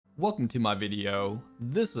Welcome to my video.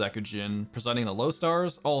 This is Ekojin, presenting the Low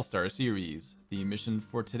Stars All-Star Series. The mission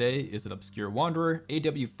for today is an Obscure Wanderer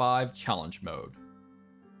AW-5 Challenge Mode.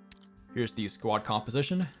 Here's the squad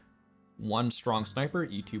composition. 1 strong sniper,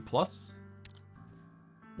 E2+.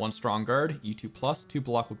 1 strong guard, E2+, 2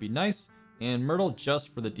 block would be nice, and Myrtle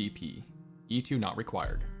just for the DP. E2 not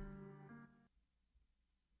required.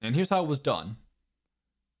 And here's how it was done.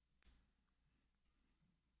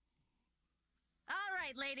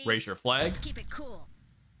 Ladies, raise your flag. keep it cool.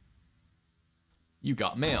 You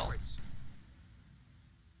got mail.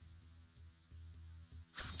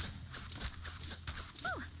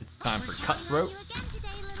 It's time for Cutthroat.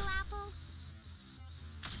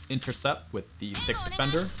 Intercept with the thick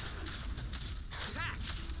defender.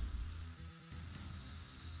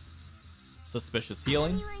 Suspicious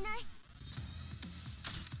healing.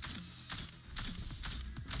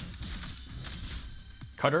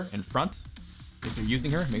 Cutter in front. If you're using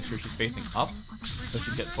her, make sure she's facing up, so she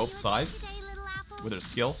can get both sides with her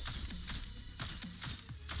skill.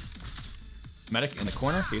 Medic in the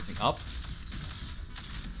corner, facing up.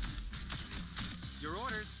 Your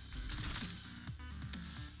orders.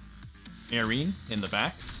 Irene in the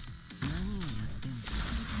back.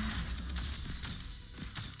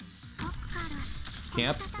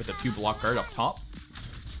 Camp with a 2 block guard up top.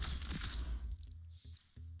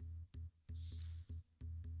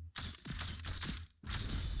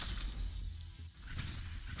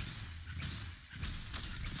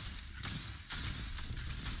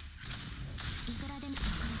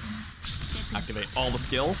 Activate all the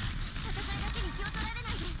skills.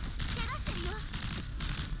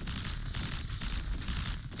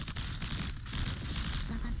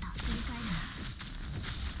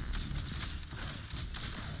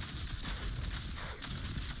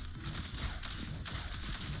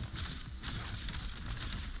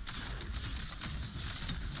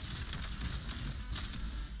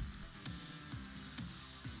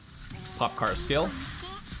 Pop car skill.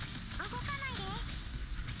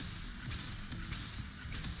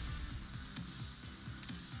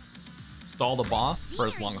 Stall the boss for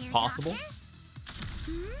as long as possible.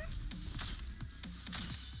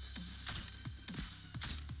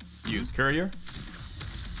 Use courier.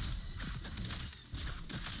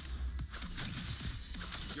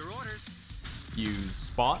 Your orders. Use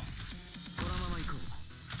spot.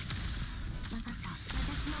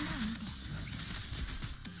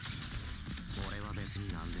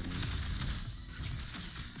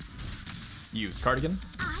 Use cardigan.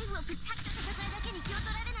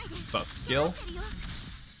 Sus skill.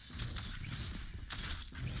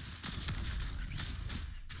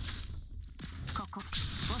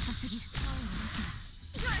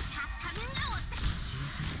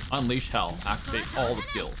 Unleash hell. Activate all the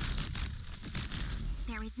skills.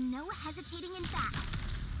 There is no hesitating in battle.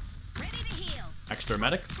 Ready to heal. Extra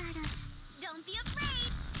medic. Don't be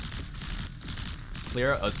afraid.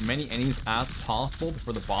 Clear as many enemies as possible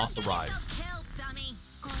before the boss arrives. Help, dummy.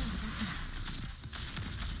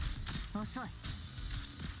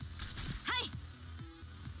 Hey.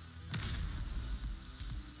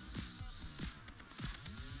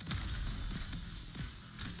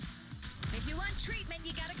 If you want treatment,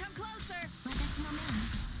 you gotta come closer.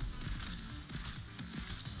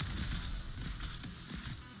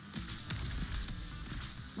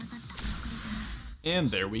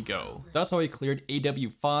 And there we go. That's how I cleared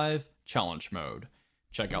AW-5 Challenge Mode.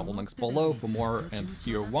 Check out the links below for more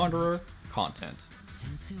Obscure Wanderer content.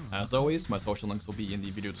 As always, my social links will be in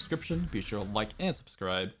the video description. Be sure to like and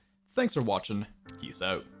subscribe. Thanks for watching. Peace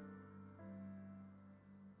out.